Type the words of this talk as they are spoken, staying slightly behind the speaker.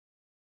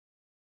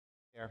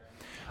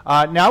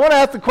Now I want to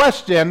ask the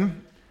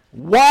question,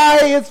 why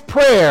is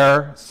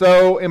prayer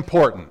so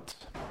important?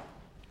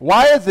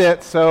 Why is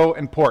it so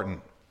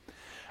important?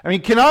 I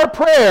mean, can our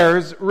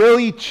prayers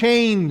really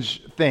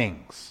change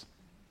things?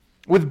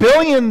 With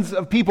billions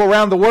of people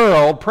around the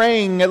world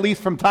praying at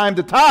least from time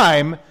to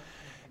time,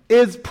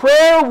 is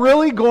prayer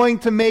really going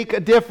to make a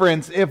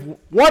difference if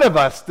one of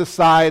us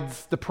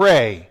decides to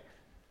pray?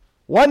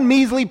 One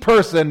measly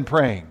person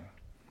praying.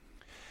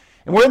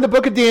 And we're in the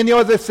book of Daniel,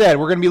 as I said.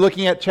 We're going to be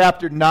looking at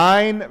chapter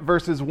 9,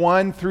 verses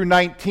 1 through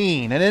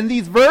 19. And in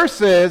these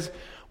verses,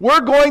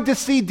 we're going to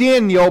see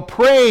Daniel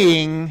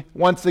praying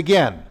once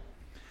again.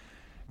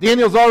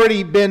 Daniel's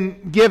already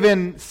been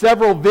given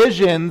several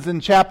visions in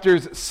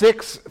chapters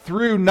 6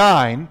 through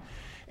 9,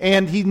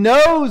 and he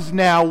knows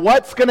now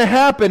what's going to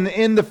happen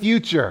in the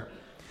future.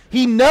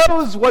 He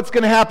knows what's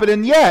going to happen,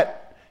 and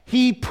yet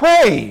he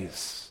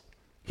prays.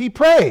 He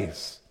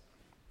prays.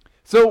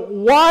 So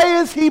why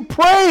is he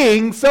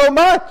praying so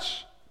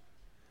much?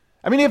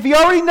 I mean, if he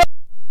already knows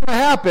what's going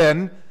to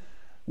happen,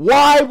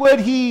 why would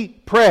he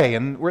pray?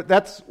 And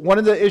that's one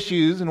of the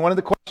issues and one of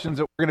the questions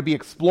that we're going to be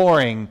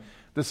exploring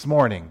this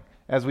morning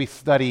as we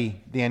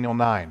study Daniel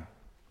 9.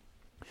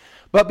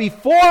 But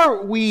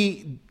before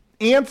we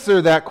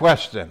answer that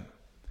question,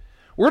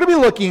 we're going to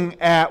be looking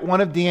at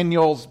one of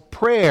Daniel's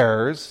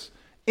prayers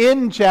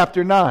in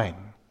chapter 9.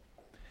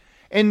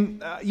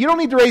 And you don't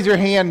need to raise your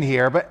hand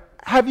here, but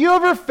have you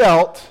ever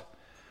felt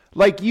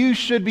like you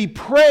should be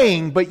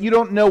praying, but you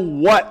don't know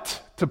what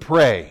to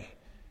pray?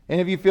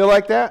 Any of you feel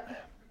like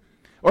that?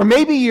 Or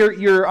maybe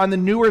you're on the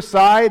newer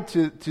side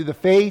to the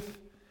faith,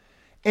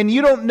 and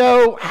you don't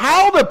know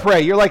how to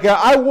pray. You're like,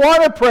 I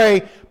want to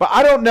pray, but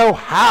I don't know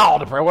how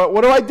to pray.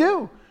 What do I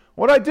do?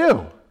 What do I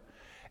do?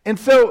 And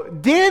so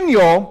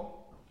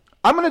Daniel,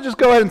 I'm going to just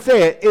go ahead and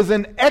say it, is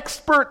an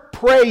expert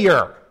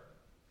prayer.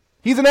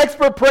 He's an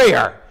expert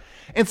prayer.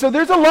 And so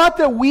there's a lot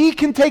that we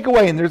can take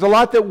away, and there's a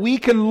lot that we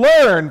can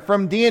learn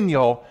from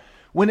Daniel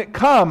when it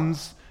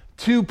comes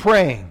to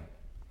praying.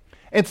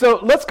 And so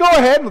let's go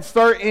ahead. Let's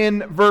start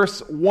in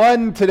verse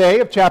 1 today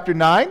of chapter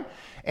 9,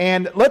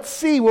 and let's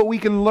see what we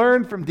can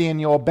learn from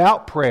Daniel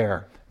about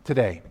prayer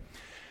today.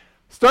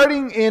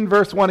 Starting in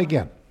verse 1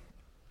 again.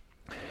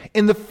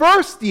 In the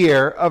first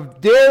year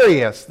of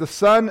Darius, the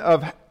son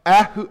of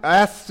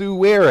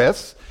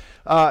Ahasuerus,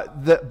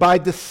 by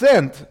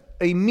descent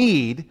a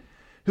Mede,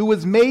 who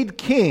was made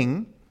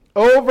king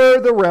over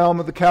the realm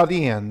of the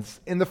Chaldeans,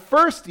 in the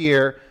first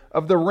year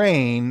of the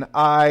reign,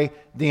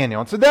 Daniel.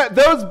 And so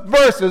those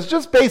verses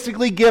just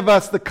basically give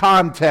us the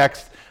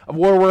context of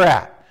where we're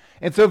at.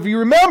 And so if you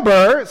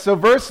remember,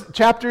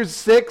 chapters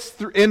 6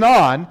 and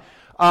on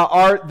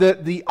are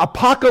the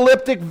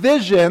apocalyptic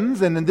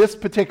visions, and in this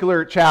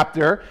particular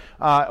chapter,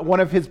 one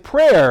of his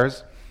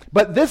prayers.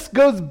 But this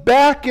goes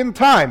back in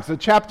time. So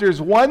chapters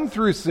 1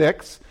 through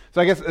 6,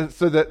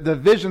 the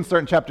visions start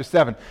in chapter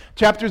 7.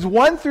 Chapters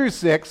 1 through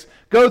 6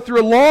 go through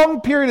a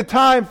long period of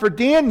time for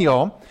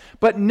Daniel,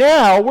 but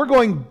now we're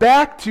going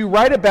back to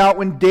right about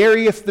when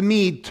Darius the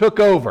Mede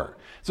took over.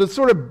 So it's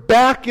sort of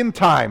back in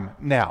time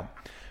now.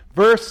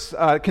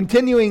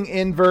 Continuing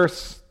in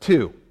verse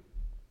 2.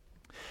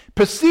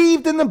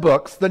 Perceived in the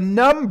books the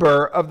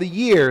number of the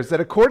years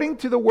that according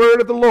to the word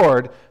of the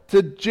Lord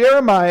to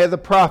Jeremiah the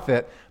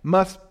prophet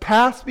must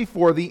pass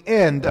before the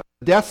end of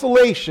the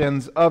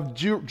desolations of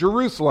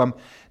Jerusalem,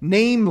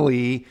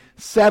 namely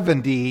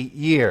 70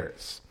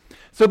 years.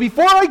 So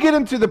before I get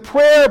into the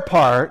prayer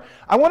part,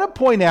 I want to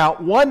point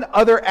out one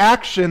other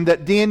action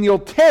that Daniel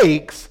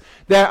takes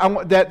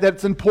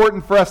that's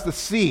important for us to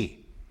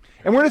see.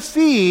 And we're going to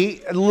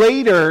see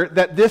later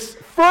that this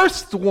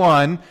first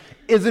one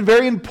is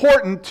very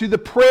important to the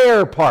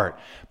prayer part.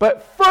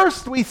 But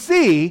first we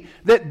see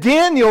that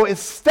Daniel is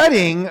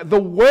studying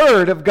the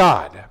Word of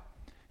God.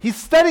 He's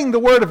studying the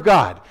Word of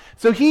God.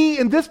 So he,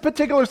 in this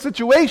particular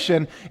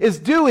situation, is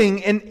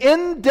doing an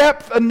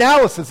in-depth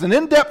analysis, an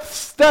in-depth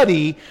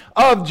study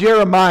of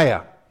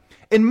Jeremiah.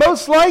 And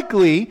most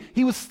likely,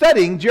 he was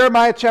studying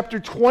Jeremiah chapter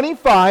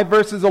 25,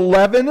 verses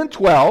 11 and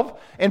 12,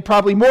 and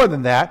probably more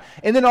than that,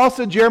 and then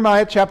also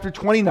Jeremiah chapter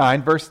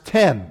 29, verse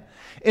 10.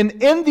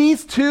 And in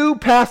these two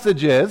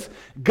passages,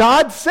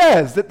 God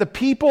says that the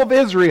people of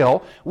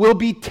Israel will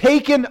be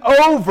taken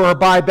over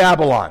by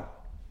Babylon.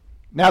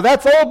 Now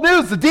that's old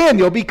news to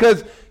Daniel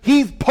because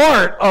he's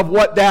part of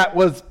what that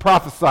was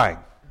prophesying.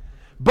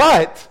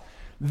 But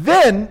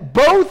then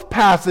both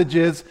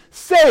passages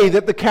say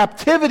that the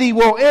captivity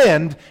will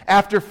end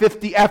after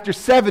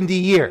 70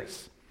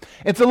 years.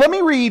 And so let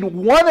me read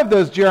one of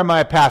those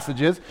Jeremiah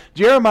passages,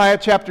 Jeremiah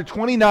chapter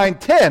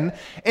 29:10,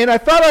 and I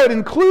thought I would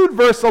include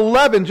verse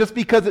 11 just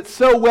because it's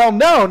so well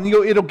known.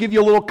 It'll give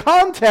you a little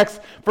context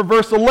for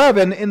verse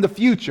 11 in the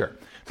future.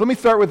 So let me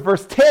start with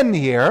verse 10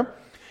 here.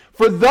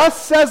 For thus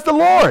says the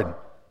Lord,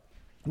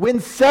 when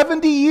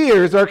 70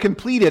 years are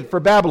completed for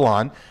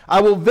Babylon,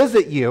 I will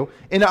visit you,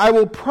 and I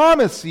will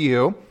promise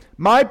you,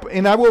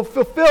 and I will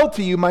fulfill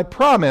to you my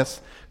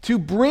promise to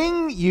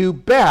bring you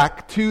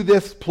back to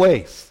this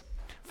place.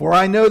 For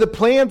I know the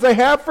plans I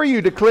have for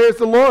you, declares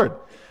the Lord.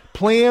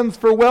 plans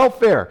for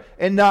welfare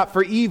and not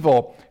for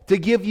evil, to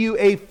give you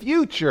a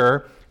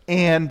future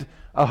and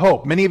a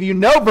hope. Many of you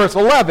know verse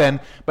 11,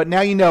 but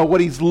now you know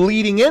what he's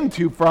leading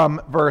into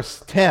from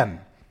verse 10.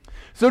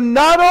 So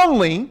not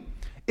only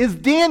is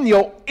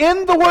Daniel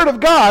in the Word of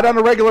God on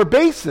a regular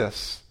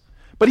basis,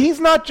 but he's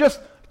not just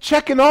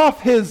checking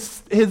off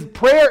his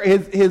prayer,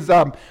 his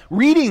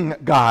reading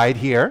guide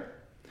here.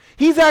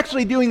 He's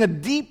actually doing a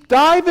deep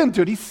dive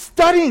into it. He's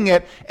studying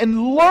it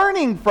and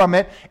learning from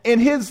it, and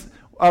his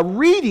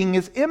reading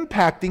is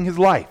impacting his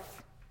life.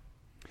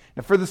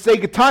 Now, for the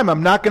sake of time,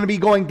 I'm not going to be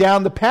going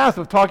down the path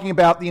of talking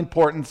about the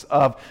importance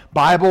of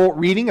Bible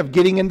reading, of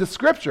getting into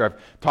Scripture.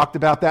 I've talked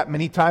about that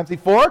many times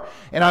before,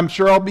 and I'm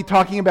sure I'll be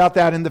talking about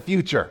that in the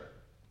future.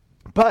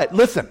 But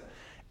listen,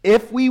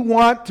 if we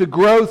want to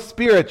grow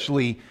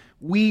spiritually,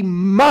 we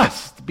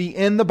must be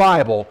in the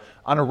Bible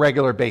on a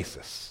regular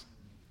basis.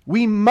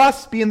 We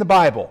must be in the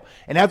Bible.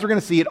 And as we're going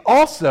to see, it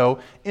also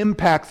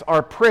impacts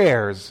our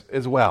prayers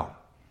as well.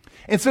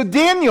 And so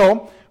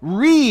Daniel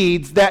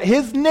reads that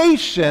his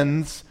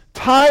nation's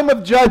time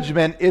of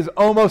judgment is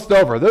almost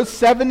over. Those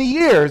 70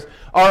 years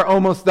are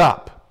almost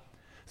up.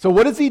 So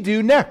what does he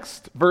do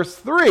next? Verse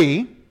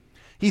 3,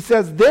 he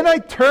says, "Then I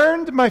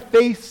turned my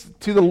face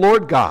to the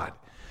Lord God,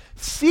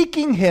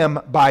 seeking him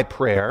by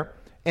prayer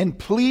and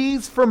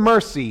pleas for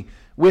mercy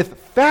with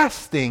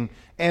fasting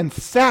and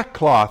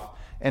sackcloth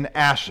and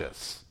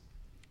ashes."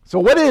 So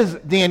what is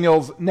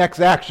Daniel's next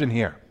action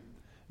here?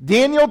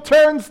 Daniel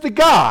turns to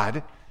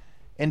God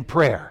in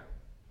prayer.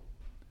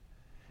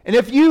 And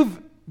if you've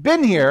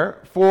been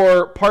here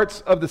for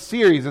parts of the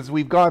series as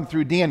we've gone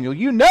through Daniel,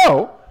 you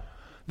know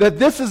that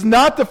this is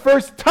not the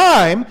first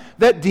time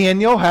that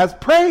Daniel has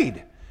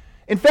prayed.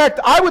 In fact,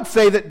 I would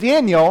say that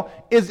Daniel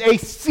is a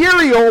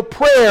serial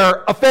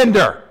prayer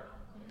offender.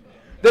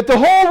 That the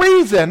whole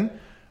reason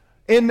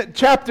in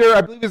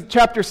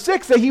chapter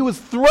 6, that he was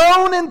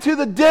thrown into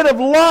the den of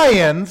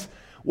lions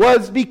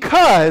was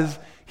because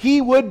he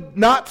would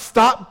not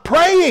stop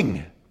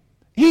praying.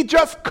 He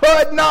just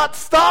could not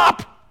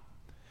stop.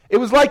 It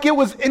was like it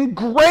was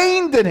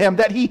ingrained in him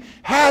that he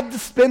had to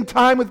spend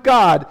time with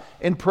God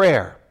in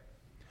prayer.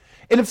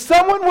 And if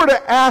someone were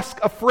to ask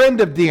a friend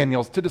of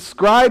Daniel's to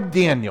describe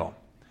Daniel,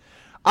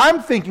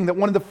 I'm thinking that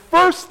one of the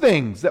first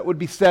things that would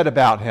be said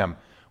about him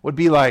would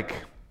be like,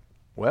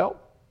 well,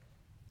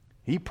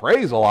 he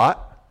prays a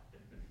lot.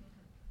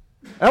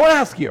 And I want to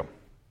ask you,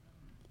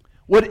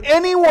 would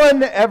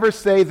anyone ever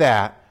say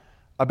that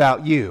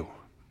about you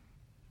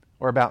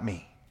or about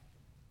me?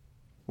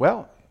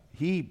 Well,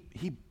 he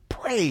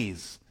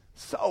prays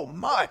so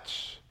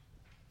much.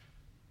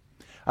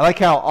 I like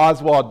how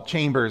Oswald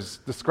Chambers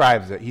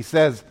describes it. He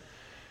says,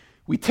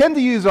 "We tend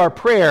to use our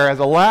prayer as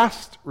a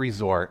last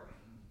resort,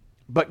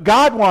 but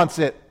God wants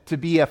it to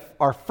be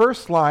our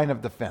first line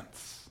of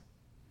defense.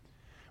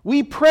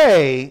 We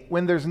pray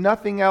when there's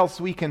nothing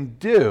else we can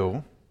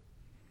do,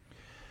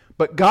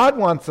 but God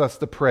wants us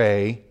to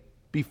pray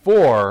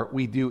before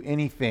we do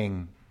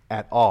anything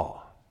at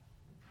all."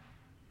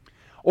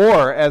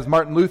 Or, as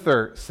Martin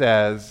Luther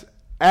says,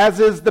 "As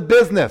is the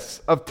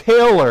business of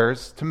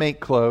tailors to make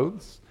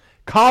clothes,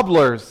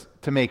 cobblers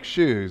to make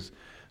shoes,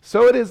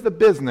 so it is the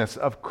business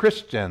of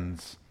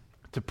Christians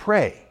to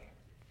pray."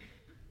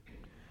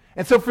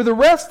 And so for the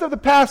rest of the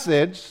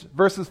passage,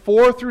 verses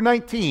 4 through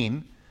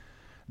 19,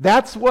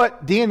 that's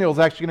what Daniel's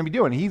actually going to be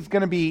doing. He's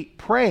going to be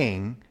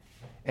praying,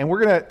 and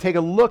we're going to take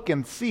a look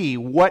and see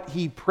what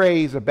he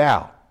prays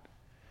about.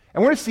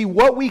 And we're going to see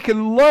what we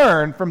can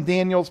learn from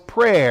Daniel's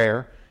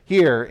prayer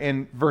here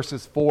in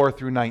verses 4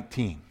 through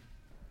 19.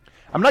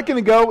 I'm not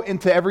going to go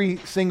into every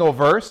single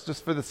verse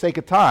just for the sake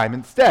of time.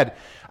 Instead,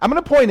 I'm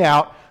going to point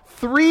out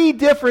 3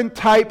 different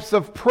types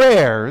of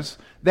prayers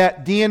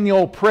that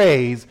Daniel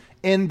prays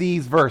in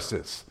these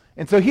verses.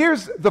 And so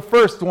here's the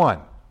first one.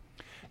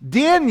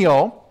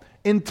 Daniel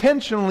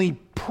intentionally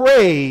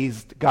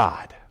praised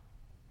God.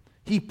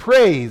 He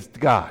praised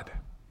God.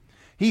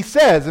 He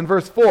says in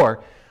verse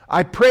 4,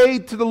 "I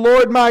prayed to the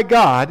Lord my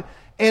God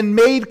and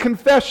made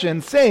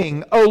confession,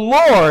 saying, O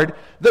Lord,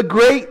 the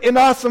great and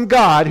awesome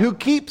God, who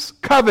keeps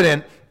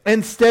covenant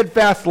and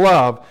steadfast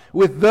love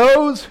with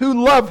those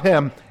who love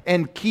him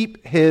and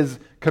keep his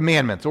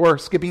commandments." Or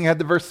skipping ahead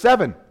to verse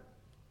 7.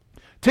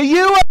 "To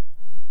you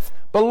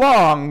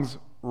belongs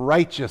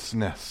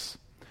righteousness."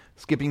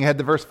 Skipping ahead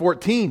to verse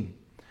 14.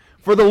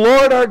 "For the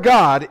Lord our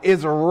God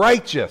is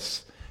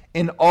righteous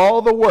in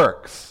all the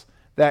works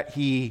that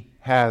he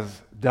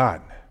has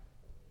done."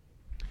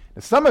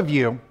 Now, some of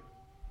you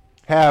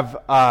have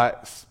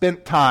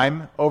spent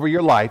time over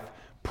your life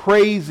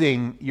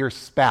praising your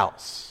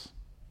spouse.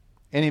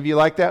 Any of you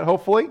like that,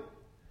 hopefully?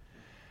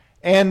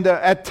 And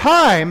at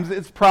times,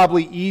 it's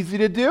probably easy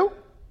to do.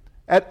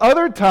 At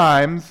other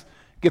times,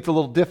 it gets a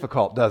little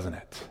difficult, doesn't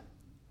it?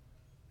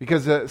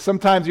 Because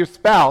sometimes your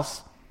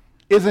spouse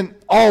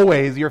isn't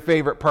always your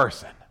favorite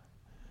person.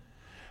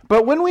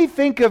 But when we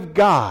think of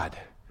God,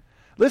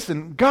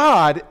 listen,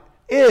 God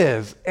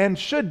is and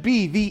should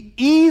be the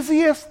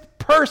easiest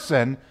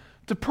person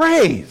to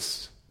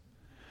praise.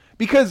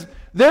 Because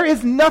there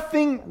is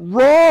nothing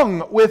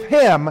wrong with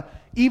him,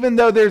 even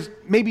though there's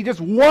maybe just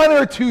one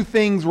or two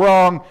things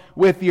wrong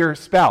with your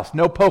spouse.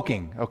 No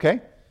poking,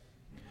 okay?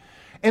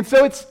 And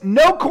so it's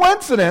no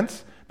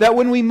coincidence that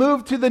when we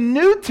move to the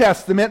New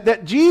Testament,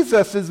 that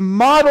Jesus'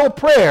 model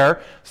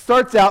prayer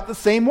starts out the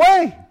same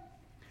way.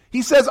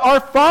 He says, "Our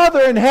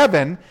Father in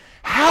heaven,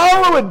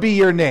 hallowed be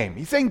your name."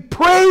 He's saying,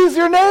 praise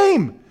your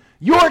name.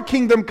 Your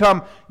kingdom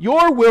come,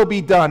 your will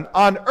be done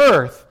on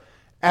earth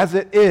as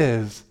it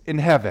is in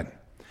heaven.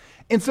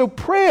 And so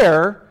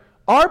prayer,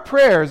 our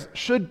prayers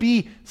should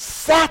be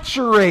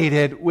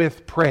saturated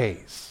with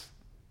praise.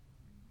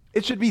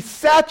 It should be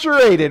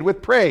saturated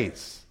with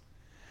praise.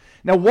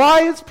 Now,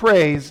 why is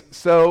praise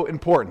so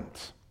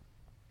important?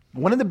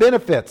 One of the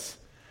benefits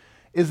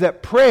is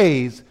that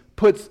praise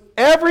puts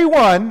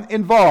everyone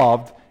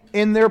involved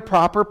in their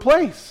proper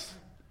place.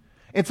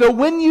 And so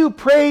when you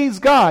praise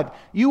God,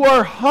 you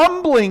are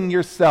humbling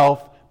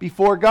yourself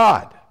before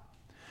God.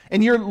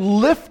 And you're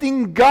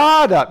lifting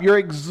God up. You're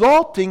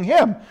exalting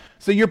him.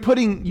 So you're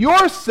putting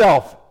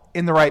yourself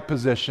in the right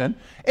position,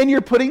 and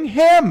you're putting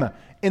him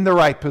in the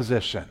right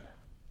position.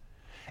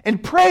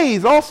 And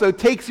praise also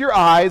takes your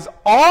eyes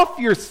off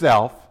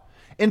yourself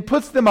and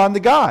puts them on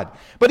the God.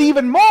 But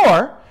even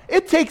more,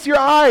 it takes your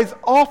eyes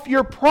off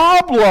your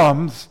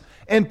problems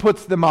and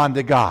puts them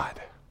onto God.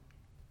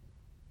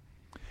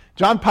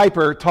 John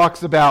Piper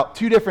talks about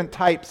two different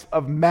types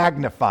of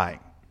magnifying.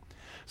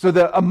 So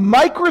a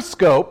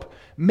microscope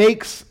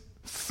makes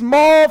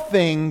small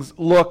things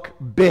look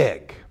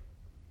big.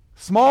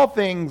 Small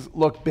things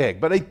look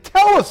big. But a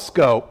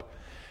telescope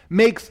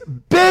makes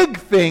big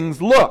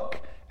things look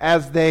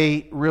as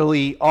they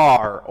really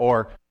are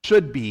or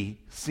should be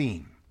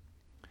seen.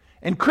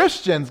 And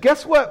Christians,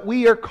 guess what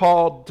we are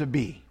called to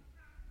be?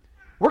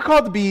 We're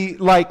called to be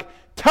like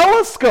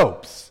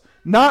telescopes,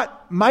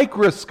 not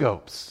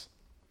microscopes.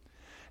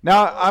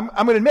 Now, I'm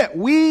going to admit,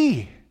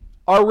 we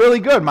are really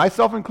good,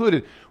 myself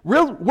included.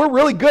 We're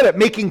really good at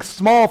making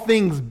small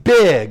things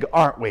big,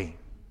 aren't we?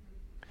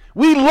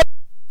 We love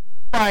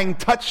magnifying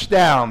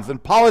touchdowns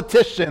and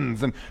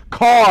politicians and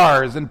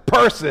cars and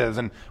purses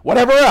and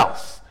whatever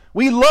else.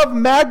 We love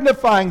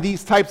magnifying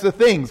these types of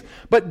things.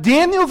 But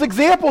Daniel's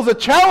example is a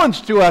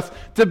challenge to us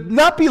to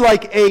not be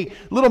like a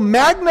little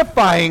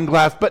magnifying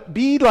glass, but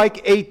be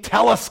like a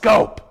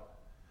telescope.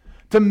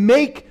 To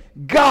make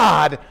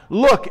God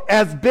look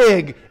as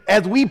big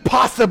as we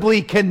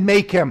possibly can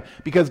make him.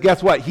 Because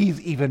guess what?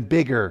 He's even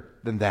bigger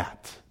than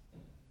that.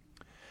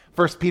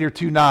 1 Peter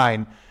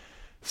 2:9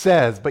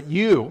 says, "But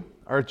you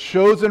are a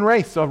chosen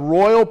race, a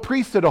royal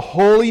priesthood, a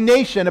holy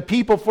nation, a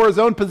people for his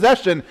own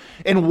possession."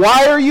 And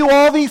why are you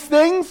all these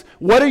things?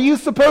 What are you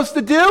supposed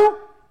to do?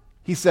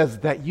 He says,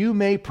 "That you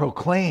may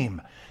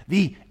proclaim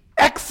the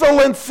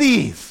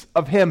excellencies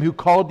of him who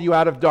called you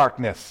out of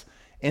darkness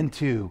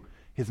into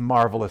his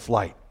marvelous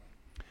light."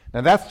 Now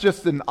that's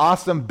just an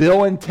awesome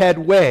Bill and Ted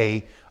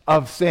way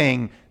of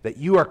saying that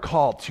you are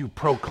called to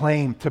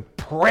proclaim, to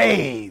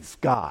praise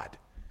God.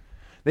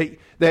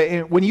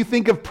 That when you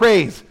think of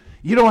praise,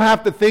 you don't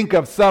have to think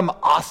of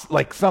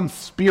some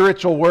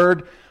spiritual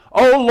word.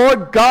 "Oh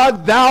Lord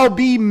God, thou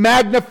be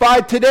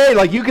magnified today."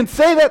 Like you can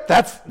say that.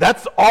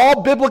 That's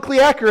all biblically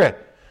accurate.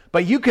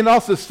 But you can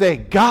also say,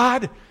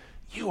 "God,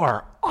 you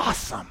are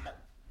awesome."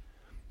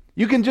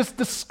 You can just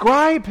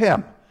describe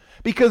him.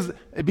 Because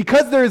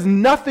there is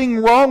nothing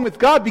wrong with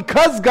God,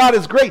 because God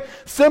is great,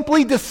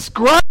 simply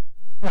describing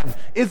him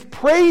is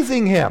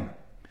praising him.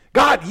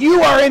 God,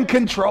 you are in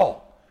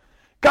control.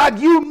 God,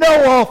 you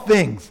know all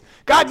things.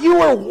 God, you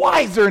are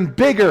wiser and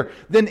bigger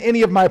than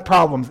any of my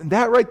problems. And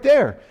that right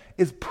there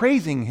is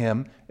praising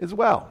him as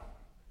well.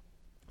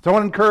 So I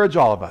want to encourage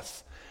all of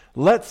us.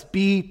 Let's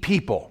be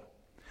people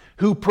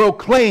who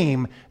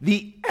proclaim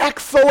the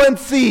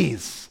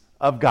excellencies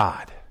of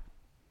God.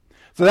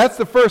 So that's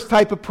the first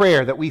type of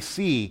prayer that we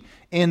see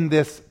in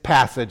this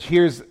passage.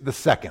 Here's the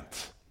second.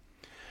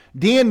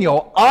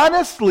 Daniel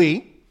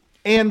honestly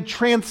and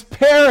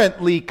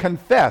transparently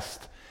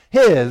confessed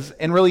his,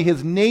 and really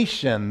his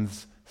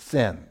nation's,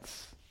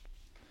 sins.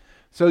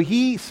 So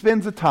he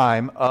spends a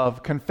time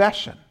of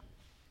confession.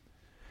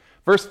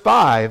 Verse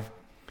 5,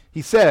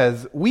 he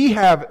says, "We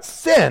have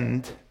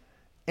sinned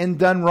and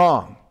done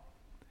wrong,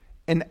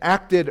 and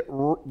acted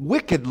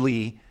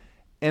wickedly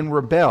and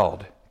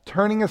rebelled,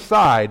 turning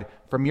aside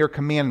from your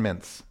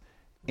commandments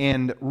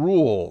and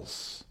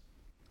rules.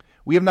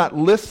 We have not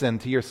listened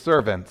to your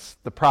servants,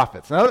 the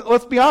prophets." Now,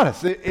 let's be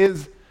honest.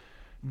 Is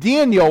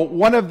Daniel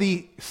one of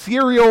the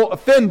serial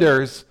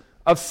offenders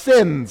of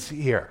sins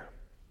here?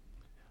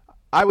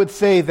 I would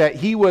say that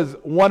he was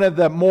one of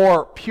the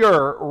more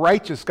pure,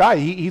 righteous guys.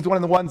 He's one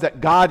of the ones that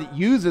God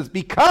uses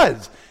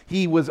because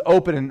he was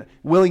open and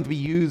willing to be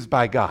used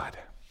by God.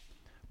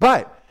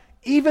 But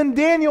even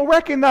Daniel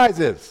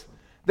recognizes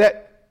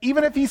that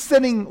even if he's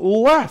sinning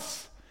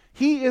less,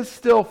 he is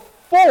still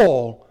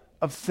full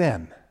of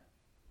sin.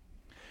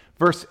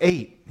 Verse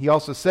 8, he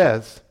also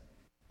says,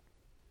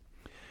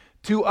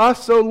 "To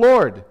us, O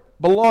Lord,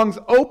 belongs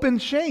open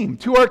shame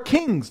to our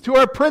kings, to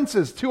our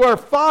princes, to our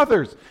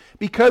fathers,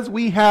 because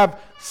we have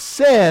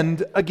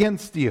sinned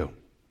against you.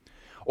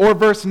 Or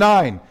verse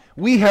 9,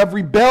 we have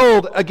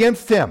rebelled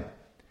against him,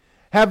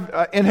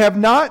 and have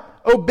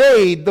not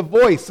obeyed the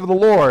voice of the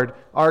Lord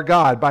our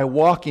God by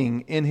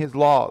walking in his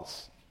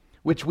laws,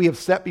 which we have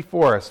set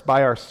before us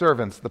by our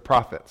servants the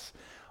prophets.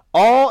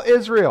 All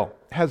Israel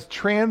has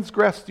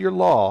transgressed your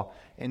law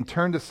and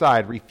turned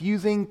aside,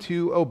 refusing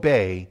to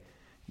obey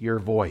your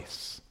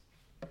voice.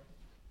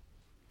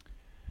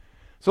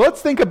 So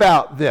let's think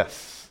about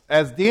this.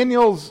 As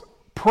Daniel's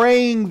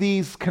praying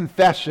these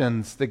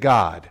confessions to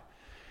God,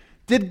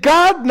 did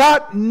God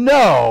not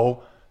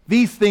know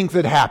these things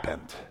had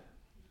happened?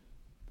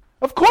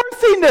 Of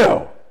course he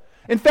knew.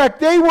 In fact,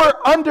 they were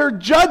under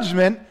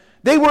judgment.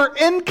 They were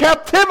in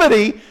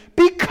captivity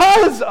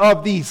because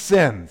of these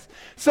sins.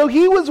 So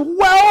he was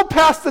well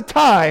past the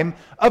time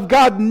of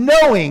God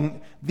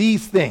knowing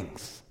these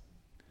things.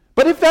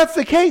 But if that's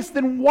the case,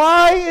 then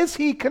why is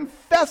he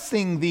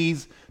confessing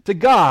these to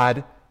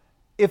God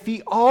if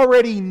he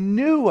already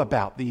knew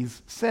about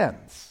these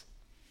sins?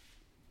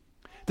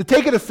 To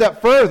take it a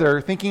step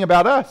further, thinking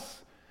about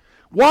us,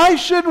 why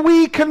should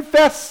we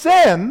confess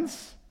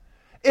sins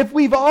if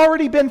we've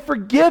already been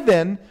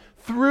forgiven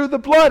through the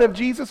blood of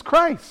Jesus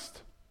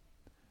Christ?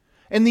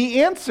 And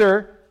the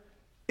answer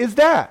is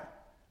that.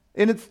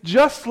 And it's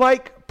just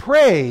like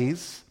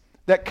praise,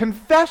 that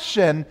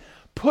confession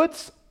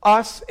puts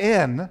us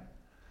in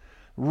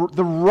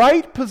the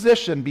right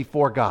position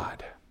before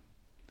God.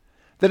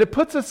 That it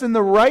puts us in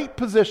the right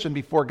position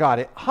before God.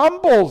 It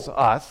humbles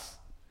us,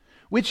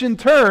 which in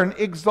turn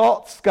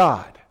exalts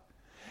God.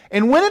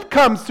 And when it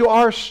comes to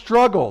our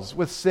struggles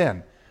with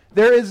sin,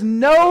 there is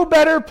no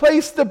better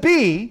place to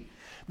be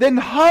than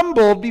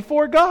humbled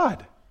before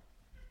God.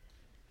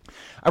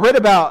 I read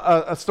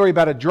about a story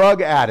about a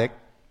drug addict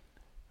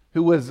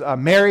who was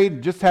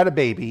married, just had a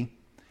baby,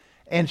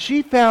 and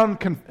she found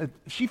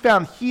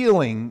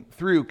healing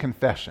through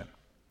confession.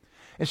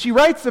 And she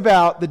writes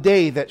about the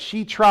day that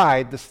she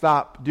tried to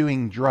stop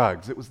doing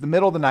drugs. It was the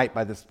middle of the night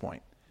by this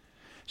point.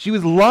 She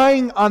was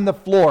lying on the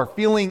floor,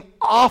 feeling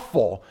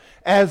awful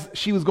as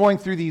she was going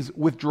through these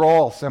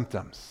withdrawal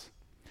symptoms.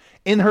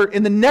 In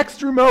the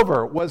next room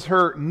over was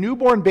her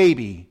newborn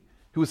baby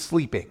who was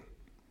sleeping.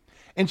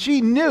 And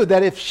she knew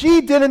that if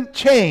she didn't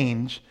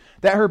change,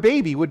 that her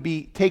baby would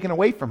be taken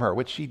away from her,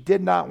 which she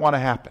did not want to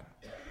happen.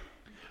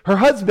 Her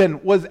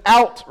husband was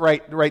out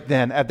right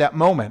then at that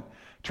moment,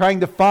 trying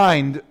to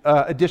find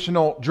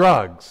additional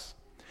drugs.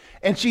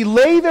 And she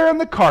lay there on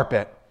the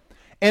carpet,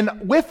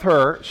 and with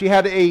her, she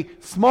had a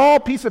small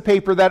piece of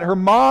paper that her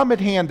mom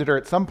had handed her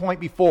at some point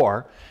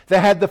before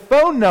that had the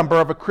phone number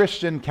of a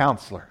Christian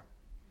counselor.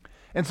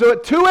 And so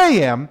at 2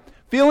 a.m.,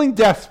 feeling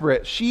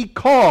desperate, she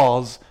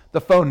calls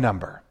the phone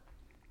number.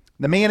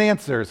 The man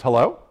answers,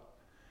 "Hello?"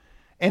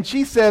 And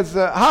she says,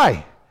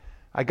 "Hi,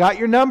 I got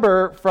your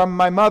number from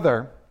my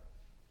mother.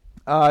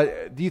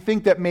 Do you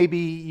think that maybe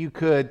you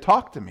could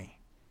talk to me?"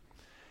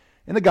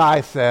 And the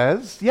guy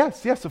says,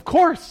 yes, of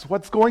course.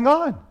 What's going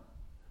on?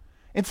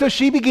 And so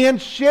she began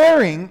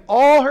sharing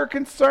all her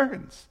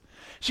concerns.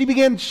 She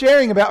began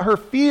sharing about her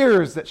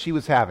fears that she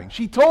was having.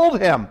 She told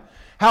him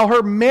how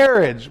her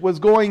marriage was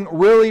going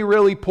really,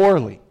 really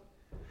poorly.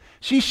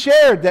 She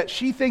shared that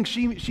she thinks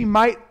she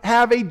might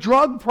have a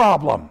drug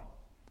problem.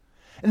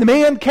 And the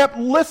man kept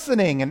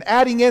listening and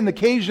adding in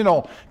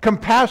occasional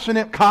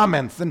compassionate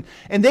comments. And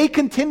they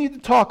continued to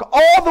talk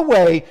all the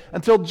way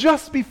until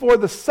just before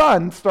the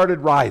sun started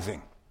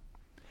rising.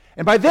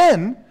 And by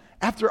then,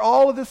 after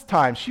all of this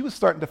time, she was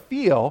starting to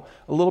feel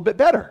a little bit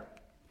better.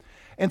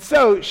 And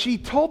so she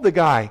told the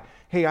guy,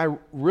 "Hey, I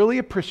really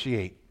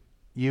appreciate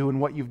you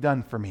and what you've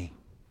done for me.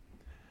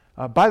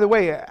 By the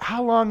way,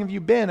 how long have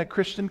you been a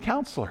Christian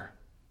counselor?"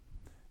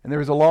 And there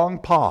was a long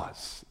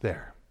pause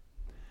there.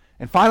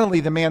 And finally,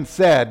 the man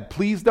said,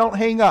 "Please don't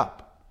hang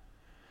up.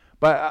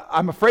 But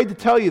I'm afraid to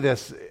tell you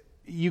this.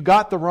 You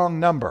got the wrong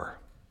number.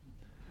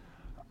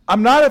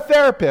 I'm not a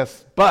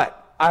therapist,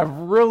 but I've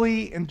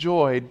really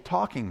enjoyed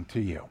talking to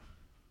you."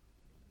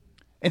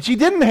 And she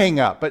didn't hang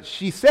up, but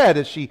she said,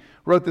 as she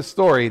wrote the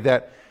story,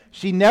 that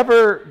she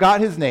never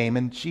got his name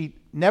and she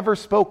never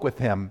spoke with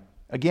him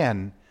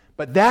again.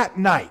 But that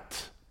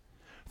night,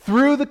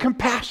 through the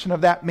compassion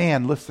of that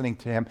man listening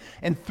to him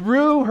and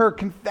through her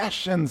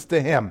confessions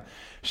to him,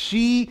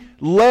 she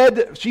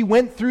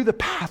went through the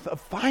path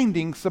of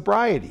finding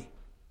sobriety.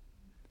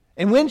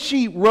 And when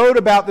she wrote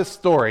about this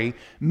story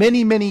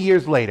many, many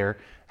years later,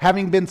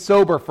 having been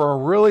sober for a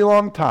really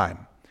long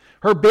time,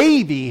 her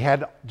baby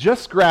had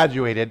just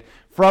graduated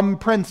from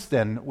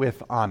Princeton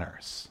with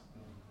honors.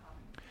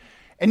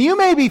 And you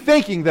may be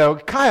thinking, though,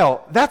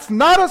 "Kyle, that's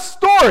not a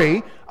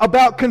story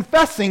about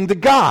confessing to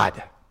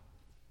God."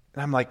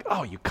 And I'm like,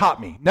 "Oh, you caught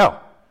me." No.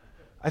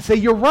 I say,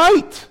 you're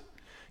right.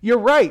 You're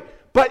right.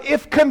 But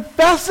if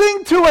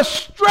confessing to a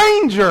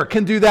stranger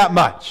can do that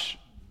much,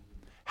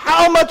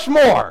 how much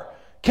more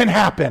can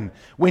happen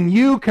when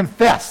you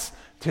confess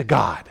to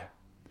God?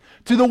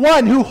 To the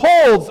one who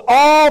holds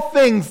all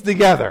things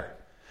together,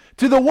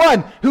 to the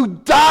one who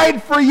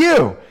died for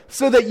you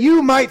so that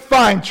you might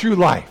find true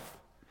life.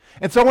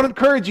 And so I want to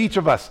encourage each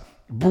of us,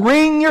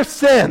 bring your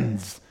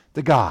sins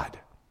to God.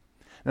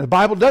 Now the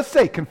Bible does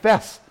say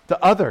confess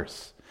to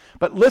others,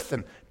 but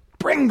listen,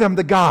 bring them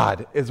to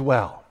God as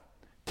well.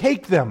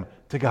 Take them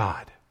to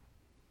God.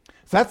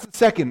 So that's the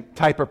second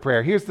type of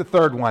prayer. Here's the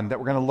third one that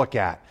we're going to look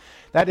at.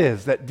 That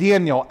is that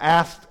Daniel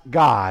asked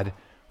God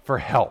for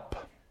help.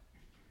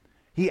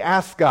 He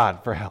asked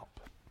God for help.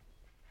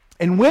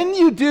 And when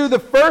you do the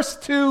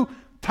first two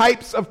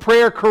types of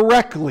prayer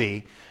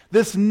correctly,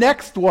 this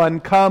next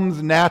one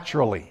comes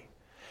naturally.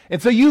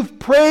 And so you've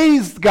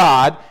praised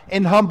God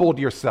and humbled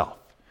yourself.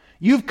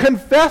 You've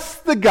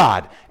confessed to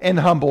God and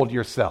humbled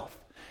yourself.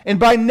 And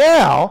by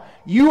now,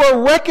 you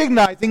are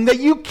recognizing that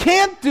you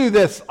can't do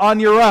this on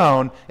your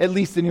own, at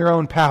least in your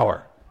own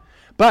power.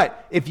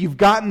 But if you've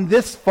gotten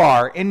this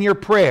far in your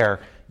prayer,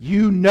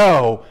 you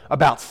know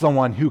about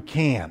someone who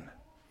can.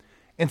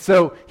 And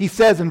so he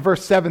says in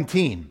verse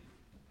 17,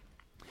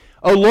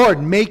 O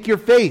Lord, make your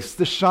face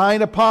to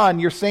shine upon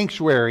your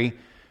sanctuary,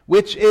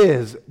 which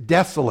is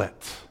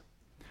desolate.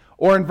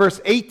 Or in verse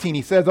 18,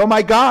 he says, Oh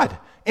my God,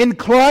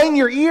 incline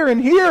your ear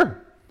and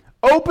hear.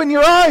 Open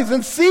your eyes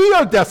and see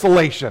our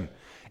desolation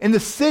in the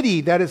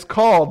city that is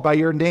called by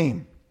your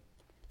name.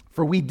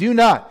 For we do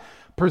not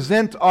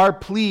present our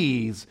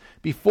pleas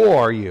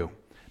before you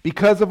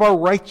because of our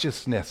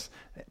righteousness,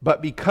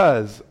 but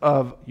because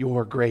of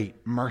your great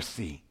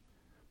mercy.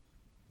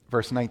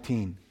 Verse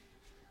 19.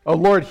 O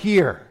Lord,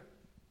 hear.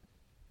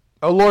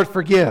 O Lord,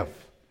 forgive.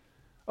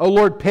 O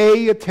Lord,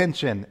 pay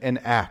attention and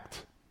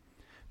act.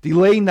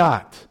 Delay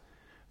not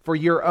for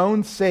your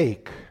own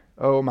sake,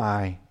 O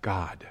my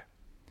God,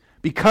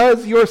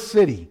 because your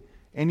city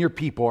and your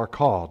people are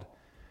called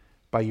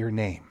by your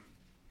name.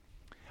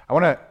 I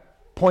want to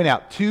point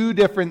out two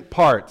different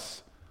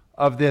parts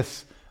of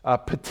this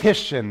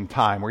petition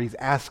time where he's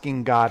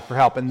asking God for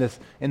help in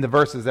the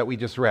verses that we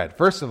just read.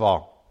 First of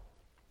all,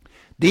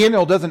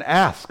 Daniel doesn't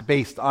ask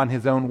based on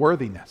his own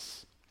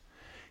worthiness.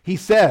 He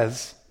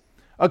says,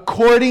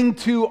 according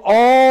to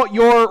all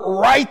your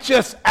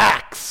righteous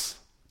acts.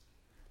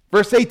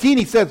 Verse 18,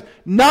 he says,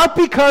 not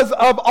because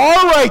of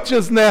our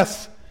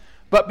righteousness,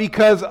 but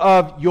because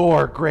of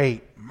your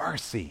great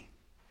mercy.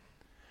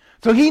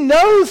 So he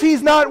knows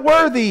he's not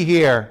worthy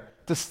here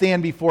to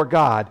stand before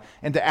God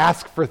and to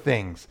ask for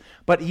things.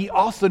 But he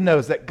also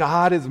knows that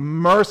God is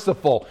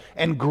merciful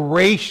and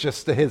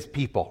gracious to his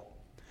people.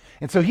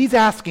 And so he's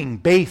asking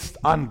based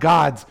on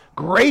God's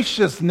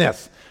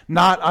graciousness,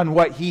 not on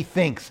what he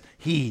thinks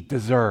he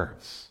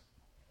deserves.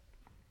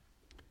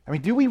 I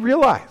mean, do we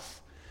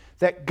realize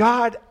that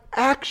God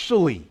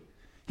actually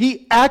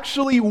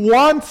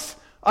wants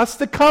us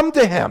to come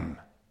to him?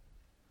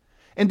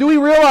 And do we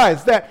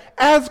realize that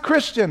as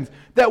Christians,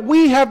 that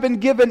we have been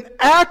given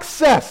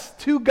access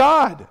to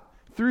God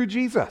through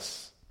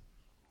Jesus?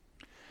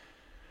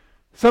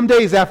 Some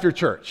days after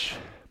church,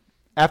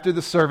 after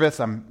the service,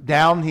 I'm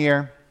down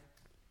here,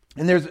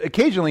 and there's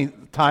occasionally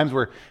times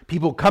where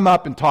people come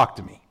up and talk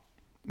to me.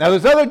 Now,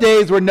 there's other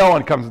days where no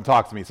one comes and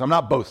talks to me, so I'm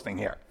not boasting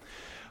here.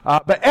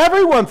 But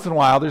every once in a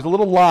while, there's a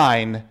little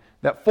line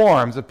that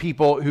forms of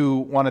people who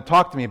want to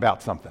talk to me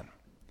about something.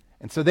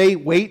 And so they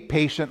wait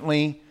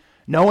patiently.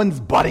 No one's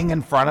butting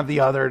in front of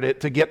the other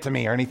to get to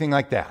me or anything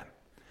like that.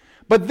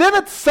 But then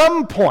at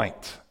some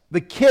point,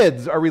 the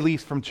kids are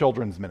released from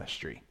children's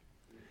ministry.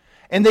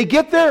 And they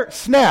get their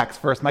snacks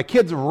first. My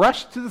kids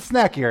rush to the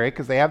snack area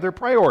because they have their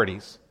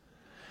priorities.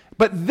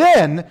 But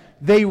then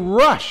they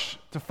rush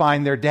to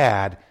find their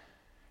dad.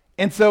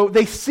 And so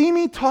they see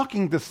me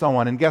talking to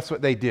someone, and guess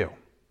what they do?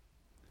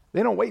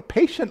 They don't wait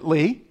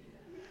patiently.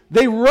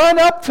 They run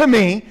up to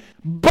me,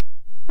 bump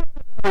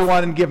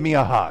everyone, and give me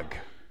a hug.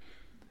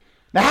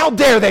 Now, how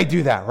dare they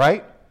do that,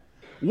 right?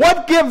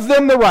 What gives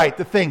them the right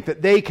to think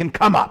that they can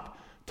come up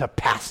to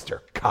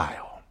Pastor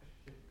Kyle?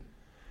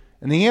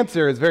 And the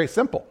answer is very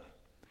simple.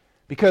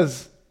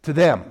 Because to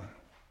them,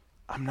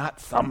 I'm not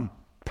some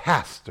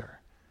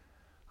pastor.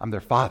 I'm their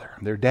father.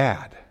 I'm their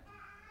dad.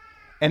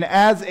 And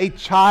as a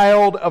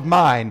child of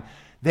mine,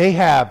 they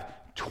have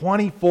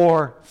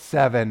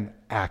 24/7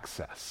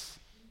 access.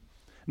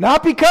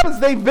 Not because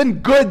they've been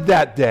good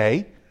that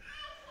day,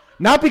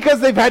 not because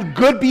they've had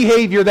good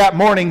behavior that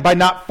morning by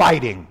not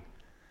fighting,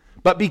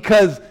 but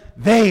because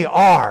they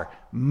are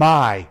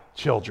my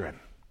children.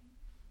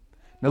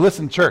 Now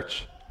listen,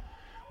 church,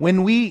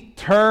 when we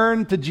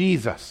turn to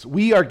Jesus,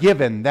 we are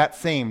given that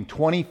same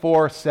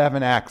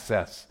 24/7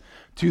 access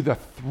to the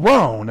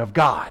throne of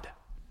God.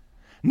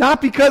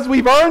 Not because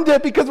we've earned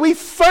it, because we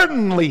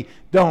certainly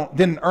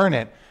didn't earn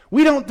it.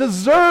 We don't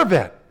deserve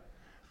it.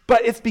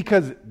 But it's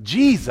because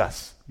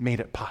Jesus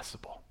made it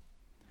possible.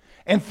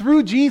 And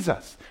through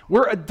Jesus,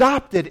 we're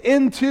adopted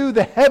into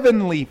the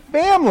heavenly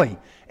family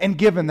and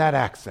given that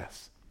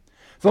access.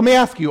 So let me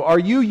ask you, are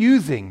you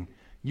using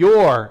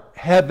your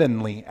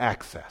heavenly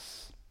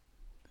access?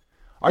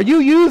 Are you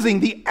using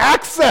the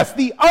access,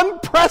 the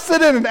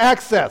unprecedented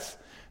access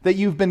that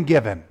you've been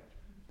given?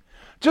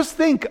 Just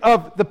think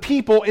of the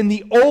people in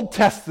the Old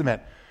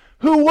Testament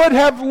who would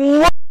have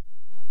loved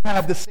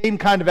have the same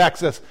kind of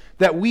access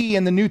that we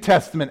in the New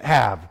Testament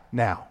have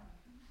now.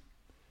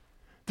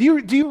 Do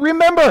you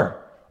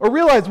remember or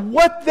realize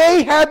what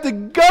they had to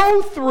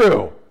go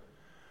through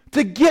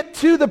to get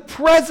to the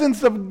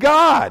presence of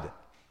God?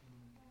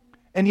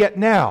 And yet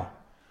now,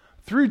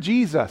 through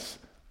Jesus,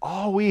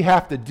 all we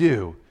have to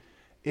do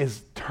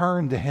is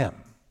turn to him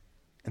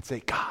and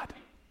say, God,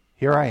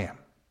 here I am.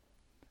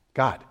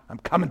 God, I'm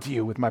coming to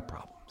you with my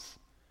problems.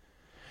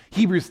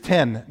 Hebrews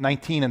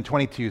 10:19 and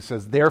 22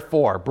 says,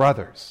 therefore,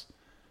 brothers,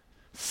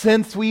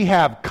 since we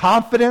have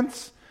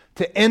confidence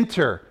to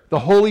enter the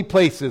holy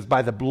places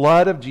by the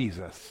blood of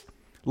Jesus,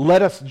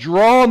 let us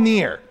draw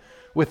near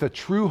with a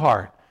true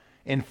heart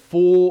in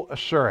full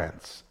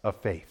assurance of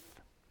faith.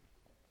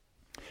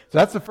 So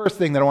that's the first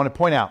thing that I want to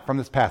point out from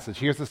this passage.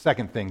 Here's the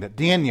second thing that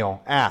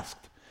Daniel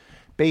asked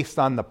based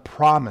on the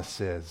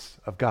promises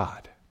of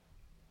God.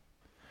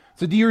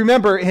 So do you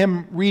remember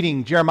him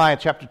reading Jeremiah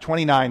chapter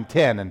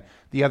 29:10 and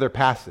the other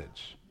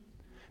passage?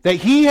 That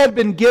he had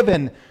been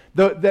given,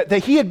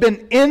 that he had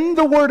been in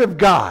the Word of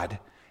God,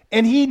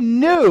 and he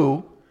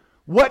knew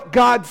what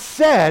God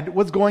said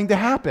was going to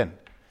happen.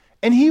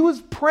 And he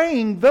was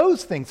praying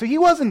those things. So he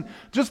wasn't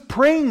just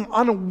praying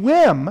on a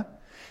whim.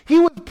 He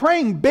was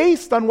praying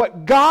based on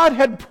what God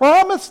had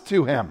promised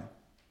to him.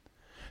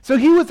 So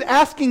he was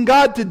asking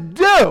God to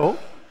do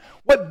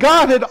what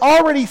God had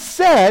already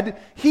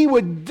said he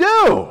would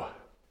do.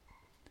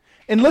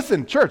 And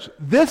listen, church,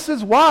 this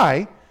is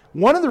why,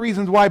 one of the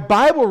reasons why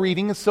Bible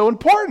reading is so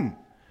important.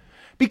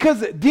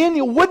 Because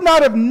Daniel would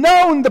not have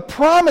known the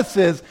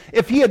promises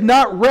if he had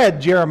not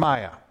read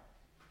Jeremiah.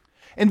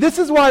 And this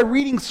is why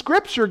reading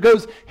Scripture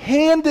goes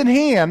hand in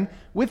hand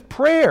with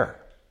prayer.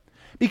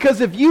 Because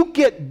if you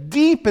get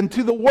deep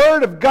into the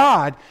Word of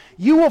God,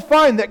 you will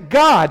find that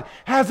God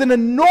has an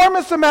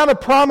enormous amount of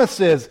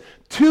promises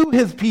to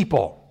his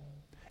people.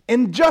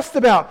 And just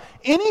about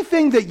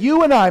anything that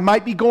you and I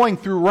might be going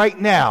through right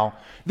now,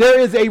 there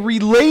is a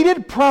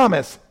related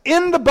promise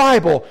in the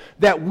Bible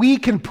that we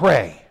can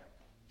pray.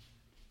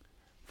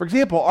 For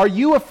example, are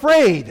you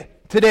afraid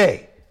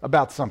today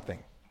about something?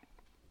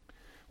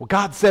 Well,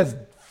 God says,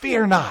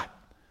 fear not,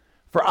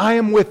 for I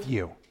am with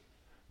you.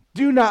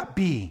 Do not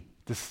be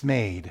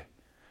dismayed,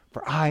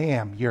 for I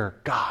am your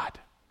God.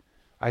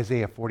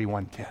 Isaiah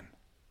 41:10.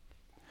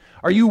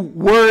 Are you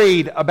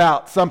worried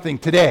about something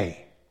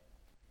today?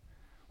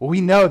 Well,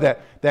 we know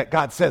that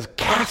God says,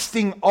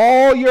 casting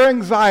all your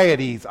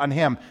anxieties on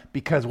him,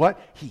 because what?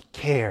 He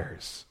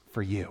cares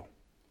for you.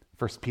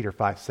 1 Peter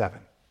 5:7.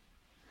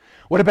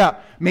 What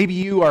about maybe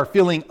you are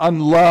feeling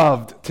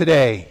unloved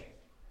today?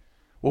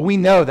 Well, we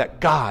know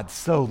that God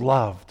so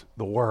loved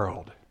the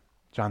world.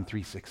 John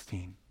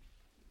 3:16.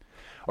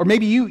 Or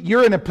maybe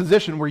you're in a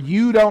position where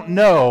you don't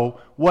know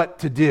what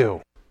to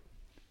do.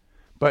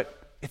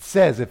 But it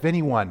says, if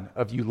any one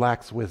of you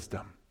lacks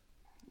wisdom,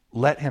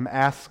 let him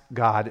ask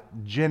God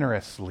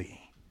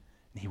generously,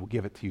 and he will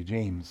give it to you.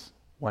 James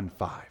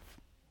 1:5.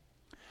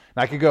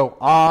 Now I could go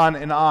on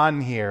and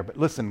on here, but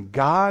listen,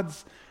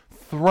 God's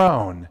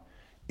throne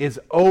is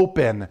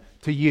open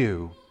to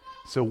you,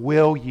 so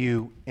will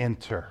you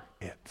enter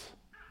it?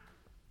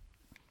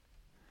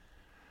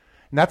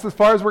 And that's as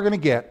far as we're going to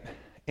get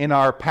in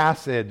our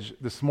passage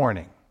this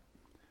morning.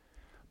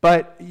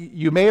 But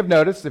you may have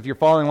noticed, if you're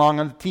following along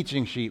on the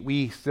teaching sheet,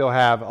 we still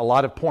have a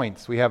lot of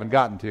points we haven't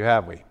gotten to,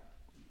 have we?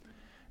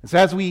 And so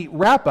as we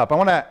wrap up, I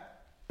want to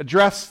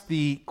address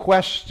the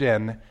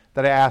question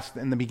that I asked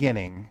in the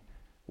beginning.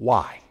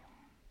 Why?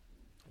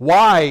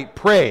 Why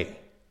pray?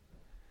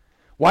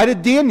 Why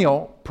did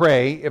Daniel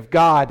pray if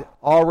God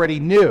already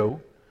knew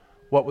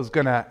what was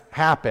going to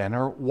happen?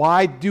 Or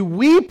why do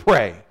we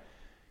pray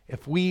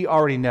if we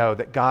already know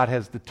that God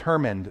has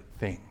determined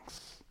things?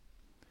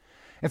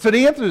 And so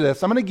to answer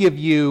this, I'm going to give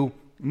you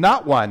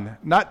not one,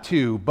 not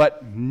two,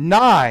 but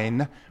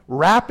 9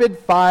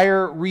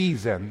 rapid-fire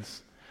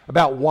reasons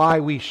about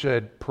why we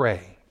should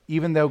pray,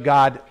 even though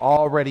God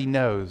already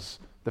knows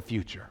the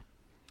future.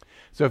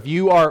 So if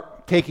you are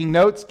taking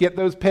notes, get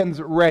those pens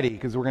ready,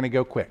 because we're going to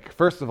go quick.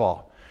 First of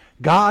all,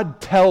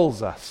 God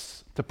tells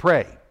us to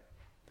pray.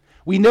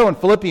 We know in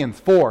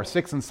Philippians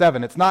 4:6 and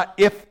 7, it's not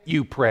if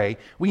you pray.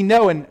 We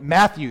know in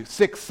Matthew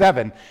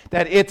 6:7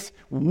 that it's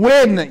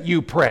when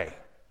you pray.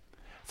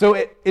 So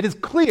it is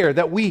clear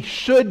that we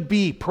should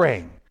be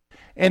praying.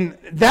 And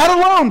that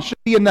alone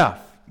should be enough.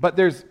 But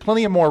there's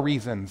plenty of more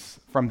reasons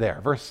from there.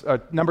 Verse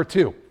number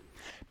 2.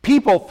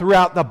 People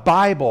throughout the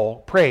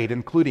Bible prayed,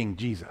 including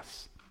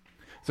Jesus.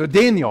 So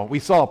Daniel, we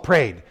saw,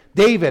 prayed.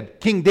 David,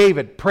 King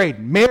David prayed.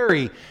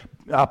 Mary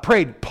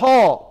prayed.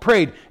 Paul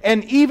prayed.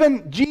 And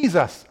even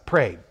Jesus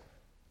prayed.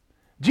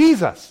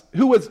 Jesus,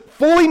 who was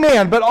fully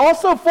man, but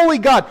also fully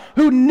God,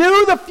 who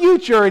knew the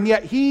future, and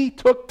yet he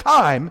took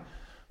time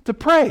to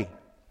pray.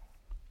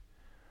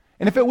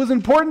 And if it was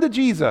important to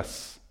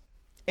Jesus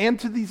and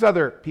to these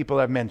other people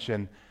I've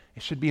mentioned,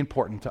 it should be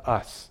important to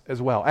us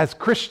as well, as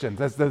Christians,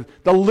 as the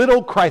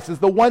little Christ, as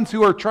the ones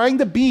who are trying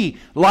to be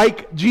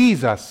like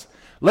Jesus.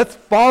 Let's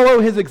follow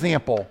his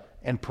example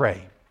and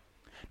pray.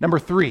 Number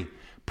 3,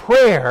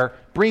 prayer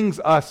brings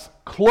us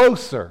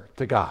closer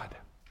to God.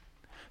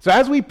 So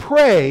as we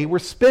pray, we're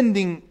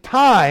spending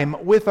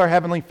time with our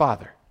Heavenly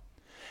Father.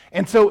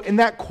 And so in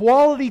that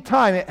quality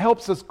time, it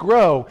helps us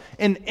grow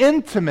in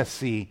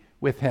intimacy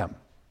with Him.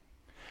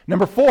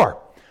 Number 4,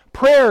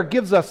 prayer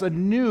gives us a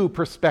new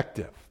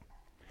perspective.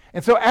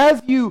 And so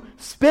as you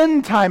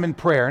spend time in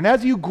prayer, and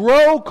as you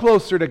grow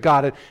closer to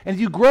God, and as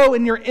you grow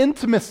in your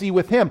intimacy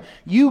with Him,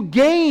 you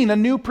gain a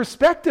new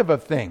perspective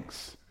of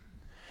things.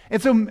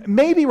 And so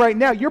maybe right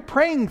now you're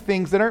praying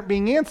things that aren't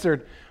being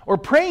answered, or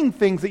praying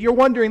things that you're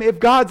wondering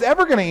if God's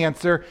ever going to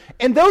answer,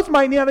 and those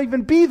might not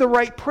even be the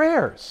right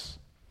prayers.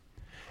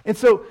 And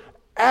so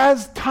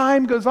as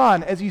time goes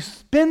on, as you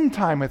spend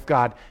time with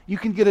God, you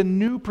can get a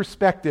new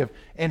perspective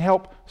and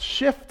help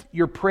shift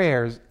your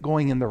prayers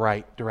going in the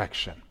right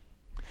direction.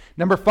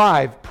 Number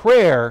 5,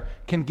 prayer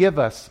can give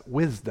us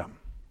wisdom.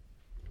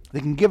 They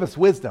can give us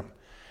wisdom.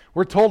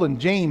 We're told in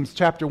James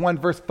chapter 1,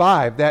 verse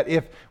 5, that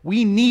if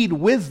we need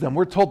wisdom,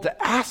 we're told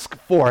to ask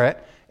for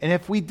it, and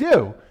if we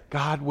do,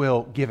 God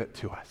will give it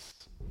to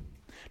us.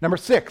 Number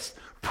 6,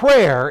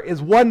 prayer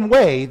is one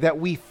way that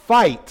we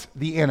fight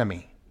the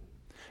enemy.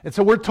 And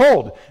so we're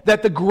told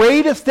that the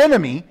greatest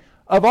enemy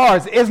of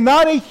ours is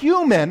not a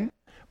human,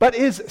 but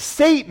is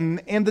Satan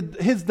and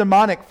his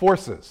demonic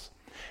forces.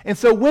 And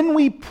so when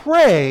we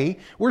pray,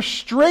 we're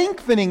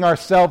strengthening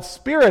ourselves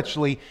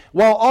spiritually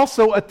while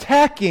also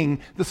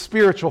attacking the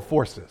spiritual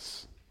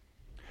forces.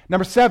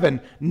 Number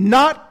 7,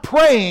 not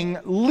praying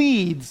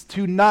leads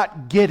to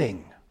not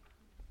getting.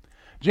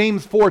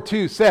 James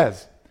 4:2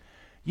 says,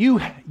 you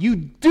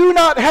do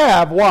not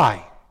have,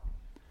 why?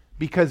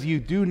 Because you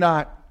do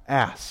not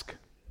ask.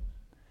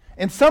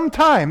 And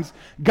sometimes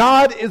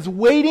God is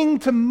waiting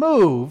to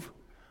move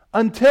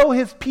until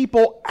His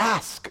people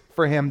ask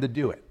for Him to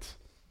do it.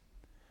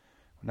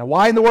 Now,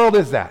 why in the world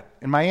is that?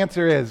 And my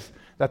answer is,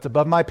 that's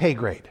above my pay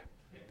grade.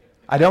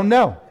 I don't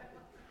know.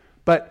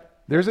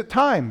 But there's at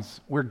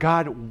times where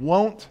God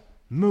won't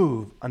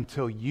move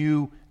until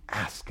you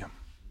ask Him.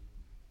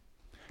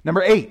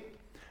 Number 8,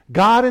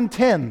 God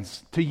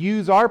intends to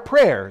use our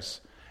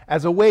prayers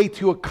as a way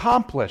to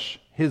accomplish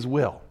His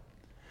will.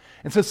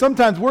 And so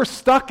sometimes we're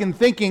stuck in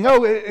thinking,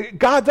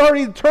 God's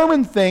already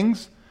determined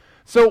things,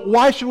 so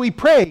why should we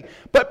pray?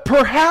 But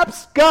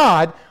perhaps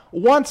God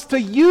wants to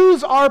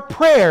use our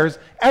prayers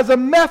as a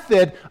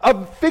method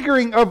of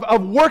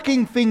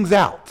working things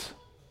out.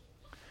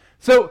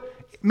 So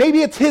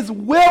maybe it's His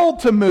will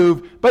to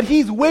move, but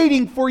He's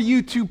waiting for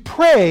you to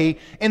pray,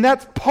 and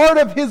that's part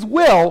of His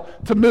will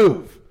to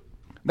move.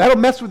 That'll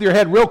mess with your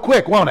head real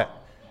quick, won't it?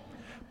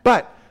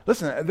 But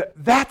listen,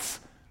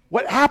 that's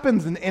what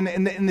happens, and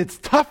it's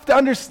tough to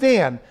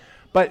understand,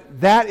 but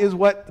that is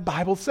what the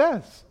Bible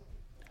says.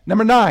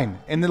 Number 9,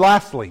 and then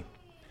lastly,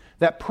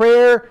 that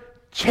prayer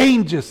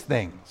changes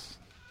things.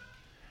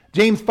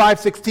 James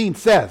 5:16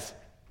 says,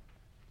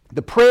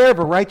 the prayer of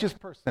a righteous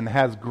person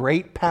has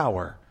great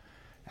power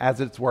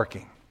as it's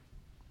working.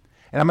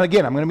 And I'm going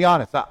to be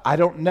honest, I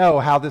don't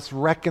know how this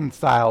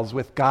reconciles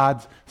with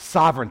God's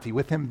sovereignty,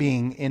 with Him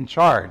being in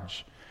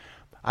charge.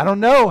 I don't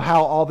know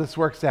how all this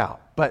works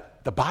out,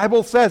 but the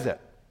Bible says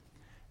it.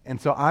 And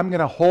so I'm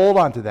going to hold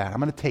on to that. I'm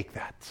going to take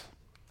that.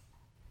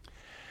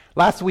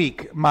 Last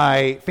week,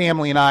 my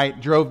family and I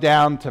drove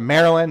down to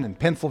Maryland and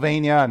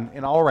Pennsylvania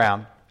and all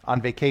around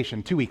on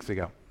vacation 2 weeks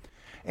ago.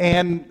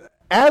 And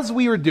as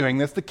we were doing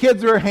this, the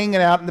kids were hanging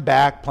out in the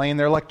back, playing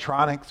their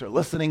electronics or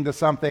listening to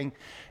something.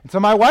 And so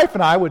my wife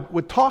and I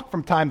would talk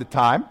from time to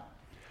time.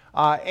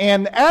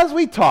 And as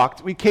we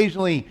talked, we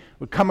occasionally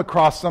would come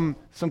across some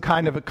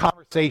kind of a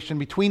conversation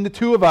between the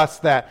two of us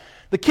that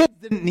the kids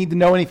didn't need to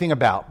know anything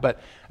about.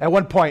 But at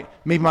one point,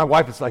 maybe my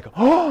wife was like,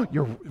 "Oh,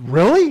 you're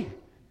really?"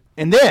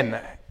 And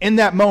then, in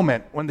that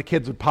moment, when the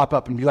kids would pop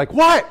up and be like,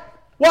 "What?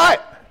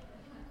 What?"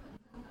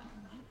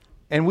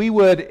 And we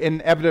would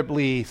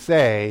inevitably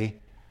say,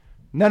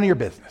 "None of your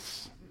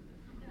business.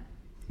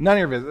 None of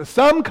your business."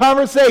 Some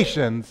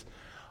conversations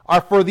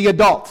are for the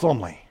adults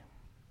only.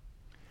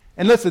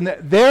 And listen,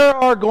 there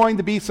are going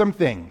to be some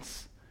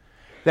things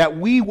that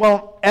we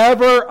won't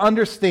ever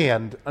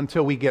understand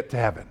until we get to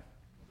heaven.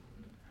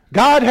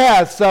 God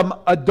has some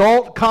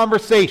adult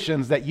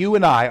conversations that you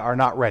and I are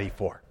not ready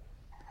for.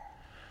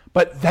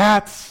 But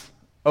that's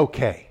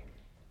okay.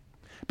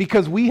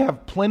 Because we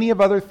have plenty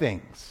of other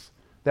things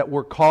that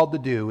we're called to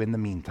do in the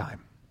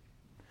meantime.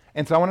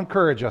 And so I want to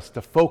encourage us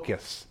to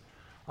focus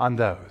on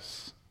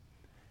those.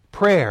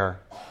 Prayer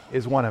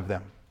is one of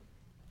them.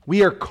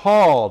 We are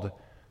called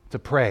to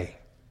pray.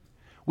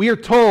 We are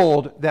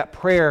told that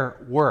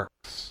prayer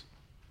works.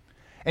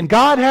 And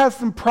God has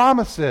some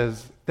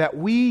promises that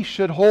we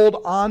should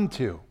hold on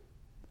to.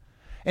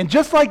 And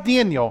just like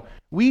Daniel,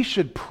 we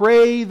should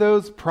pray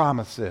those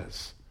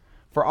promises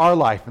for our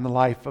life and the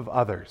life of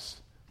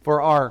others,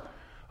 for our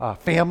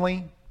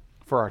family,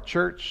 for our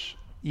church,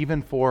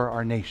 even for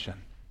our nation.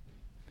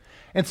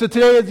 And so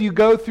today, as you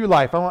go through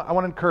life, I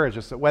want to encourage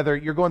us that whether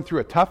you're going through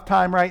a tough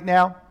time right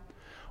now,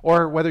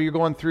 or whether you're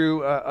going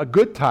through a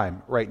good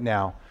time right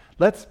now,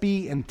 let's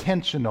be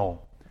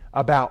intentional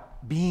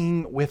about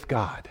being with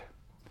God.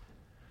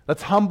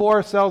 Let's humble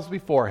ourselves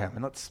before Him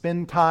and let's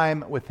spend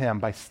time with Him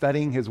by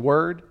studying His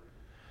Word.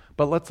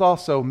 But let's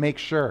also make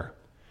sure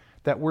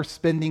that we're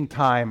spending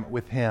time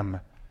with Him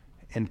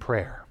in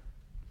prayer.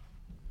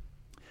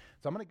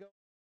 So I'm going to go.